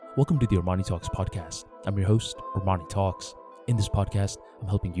Welcome to the Armani Talks podcast. I'm your host, Armani Talks. In this podcast, I'm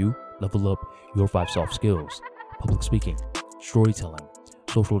helping you level up your 5 soft skills: public speaking, storytelling,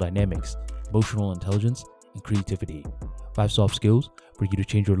 social dynamics, emotional intelligence, and creativity. 5 soft skills for you to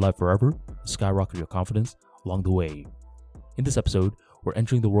change your life forever and skyrocket your confidence along the way. In this episode, we're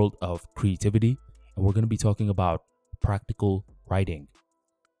entering the world of creativity, and we're going to be talking about practical writing.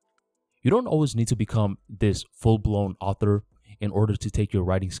 You don't always need to become this full-blown author in order to take your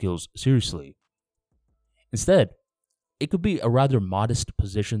writing skills seriously. Instead, it could be a rather modest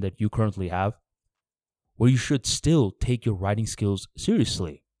position that you currently have, where you should still take your writing skills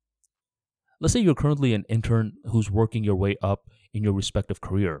seriously. Let's say you're currently an intern who's working your way up in your respective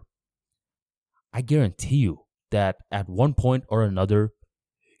career. I guarantee you that at one point or another,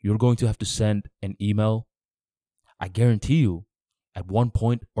 you're going to have to send an email. I guarantee you, at one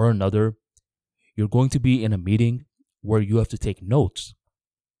point or another, you're going to be in a meeting where you have to take notes.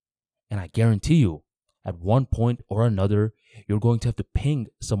 And I guarantee you, at one point or another, you're going to have to ping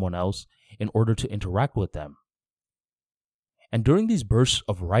someone else in order to interact with them. And during these bursts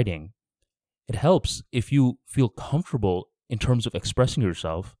of writing, it helps if you feel comfortable in terms of expressing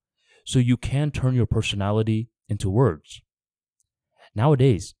yourself so you can turn your personality into words.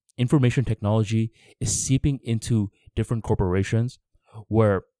 Nowadays, information technology is seeping into different corporations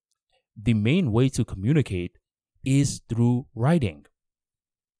where the main way to communicate is through writing.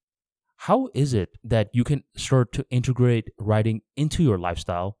 How is it that you can start to integrate writing into your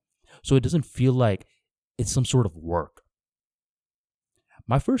lifestyle so it doesn't feel like it's some sort of work?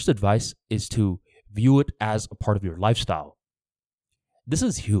 My first advice is to view it as a part of your lifestyle. This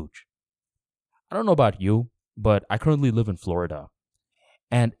is huge. I don't know about you, but I currently live in Florida.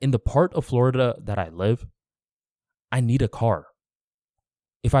 And in the part of Florida that I live, I need a car.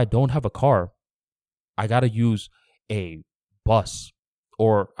 If I don't have a car, I gotta use a bus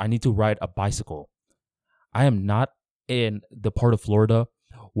or I need to ride a bicycle. I am not in the part of Florida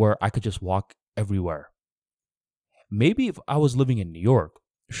where I could just walk everywhere. Maybe if I was living in New York,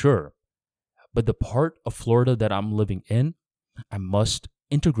 sure. But the part of Florida that I'm living in, I must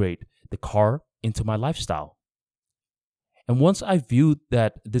integrate the car into my lifestyle. And once I view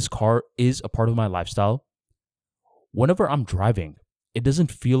that this car is a part of my lifestyle, whenever I'm driving, it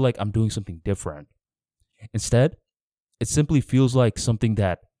doesn't feel like I'm doing something different. Instead, it simply feels like something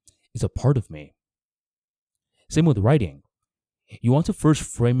that is a part of me. Same with writing. You want to first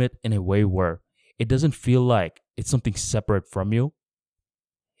frame it in a way where it doesn't feel like it's something separate from you.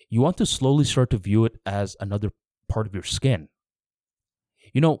 You want to slowly start to view it as another part of your skin.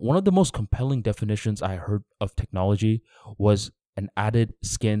 You know, one of the most compelling definitions I heard of technology was an added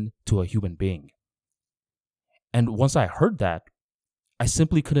skin to a human being. And once I heard that, I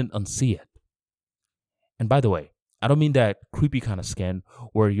simply couldn't unsee it. And by the way, I don't mean that creepy kind of skin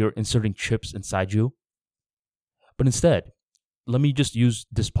where you're inserting chips inside you. But instead, let me just use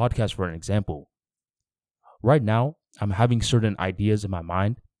this podcast for an example. Right now, I'm having certain ideas in my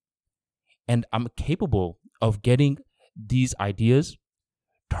mind, and I'm capable of getting these ideas,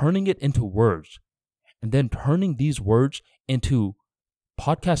 turning it into words, and then turning these words into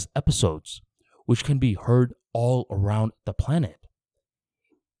podcast episodes, which can be heard all around the planet.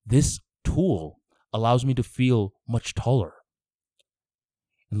 This tool allows me to feel much taller.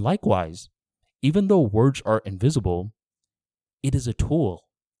 And likewise, even though words are invisible, it is a tool.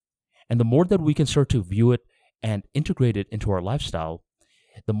 And the more that we can start to view it and integrate it into our lifestyle,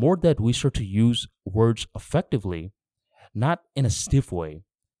 the more that we start to use words effectively, not in a stiff way,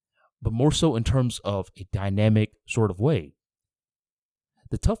 but more so in terms of a dynamic sort of way.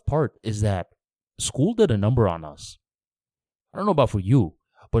 The tough part is that school did a number on us. I don't know about for you,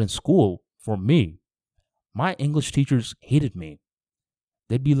 but in school, for me, my English teachers hated me.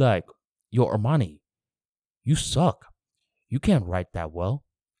 They'd be like, "Yo, Armani, you suck. You can't write that well.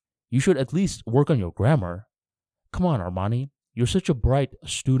 You should at least work on your grammar. Come on, Armani, you're such a bright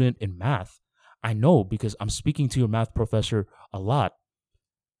student in math. I know because I'm speaking to your math professor a lot,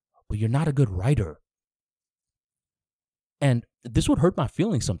 but you're not a good writer." And this would hurt my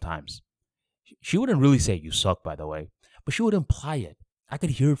feelings sometimes. She wouldn't really say you suck, by the way, but she would imply it. I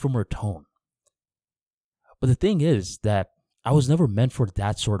could hear it from her tone. But the thing is that I was never meant for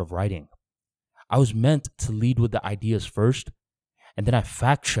that sort of writing. I was meant to lead with the ideas first, and then I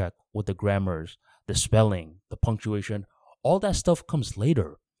fact check with the grammars, the spelling, the punctuation. All that stuff comes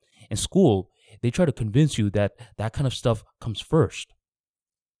later. In school, they try to convince you that that kind of stuff comes first.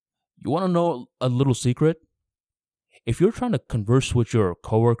 You want to know a little secret? If you're trying to converse with your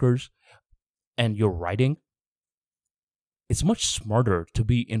coworkers and you're writing, it's much smarter to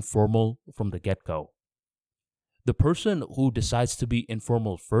be informal from the get-go. The person who decides to be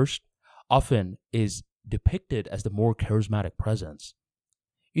informal first often is depicted as the more charismatic presence.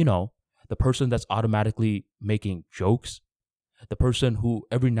 You know, the person that's automatically making jokes, the person who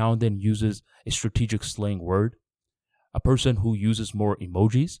every now and then uses a strategic slang word, a person who uses more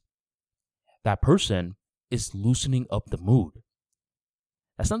emojis. That person is loosening up the mood.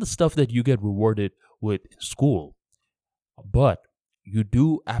 That's not the stuff that you get rewarded with in school, but you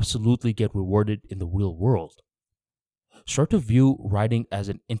do absolutely get rewarded in the real world. Start to view writing as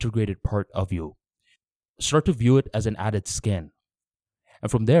an integrated part of you. Start to view it as an added skin. And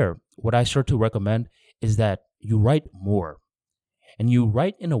from there, what I start to recommend is that you write more. And you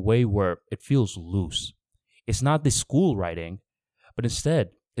write in a way where it feels loose. It's not the school writing, but instead,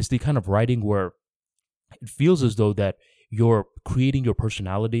 it's the kind of writing where it feels as though that you're creating your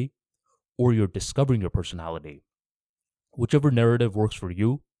personality or you're discovering your personality. Whichever narrative works for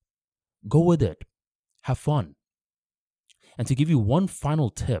you, go with it. Have fun. And to give you one final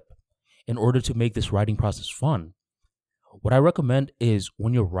tip in order to make this writing process fun, what I recommend is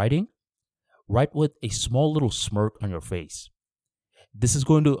when you're writing, write with a small little smirk on your face. This is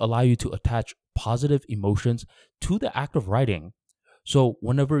going to allow you to attach positive emotions to the act of writing. So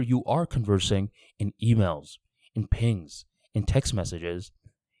whenever you are conversing in emails, in pings, in text messages,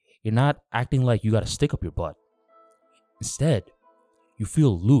 you're not acting like you got a stick up your butt. Instead, you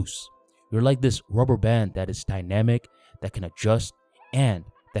feel loose. You're like this rubber band that is dynamic, that can adjust, and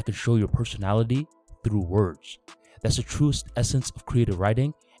that can show your personality through words. That's the truest essence of creative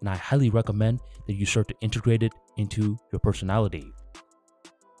writing, and I highly recommend that you start to integrate it into your personality.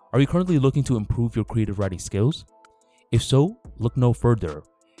 Are you currently looking to improve your creative writing skills? If so, look no further.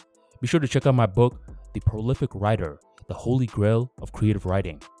 Be sure to check out my book, The Prolific Writer, The Holy Grail of Creative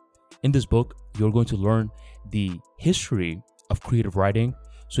Writing. In this book, you're going to learn the history of creative writing,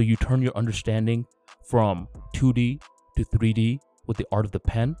 so you turn your understanding from 2D to 3D with the art of the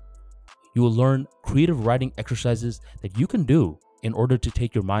pen. You will learn creative writing exercises that you can do in order to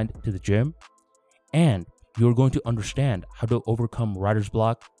take your mind to the gym, and you're going to understand how to overcome writer's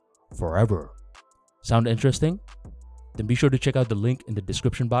block forever. Sound interesting? Then be sure to check out the link in the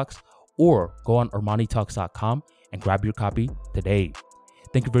description box or go on ArmaniTalks.com and grab your copy today.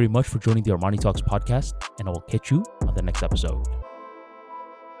 Thank you very much for joining the Armani Talks podcast, and I will catch you on the next episode.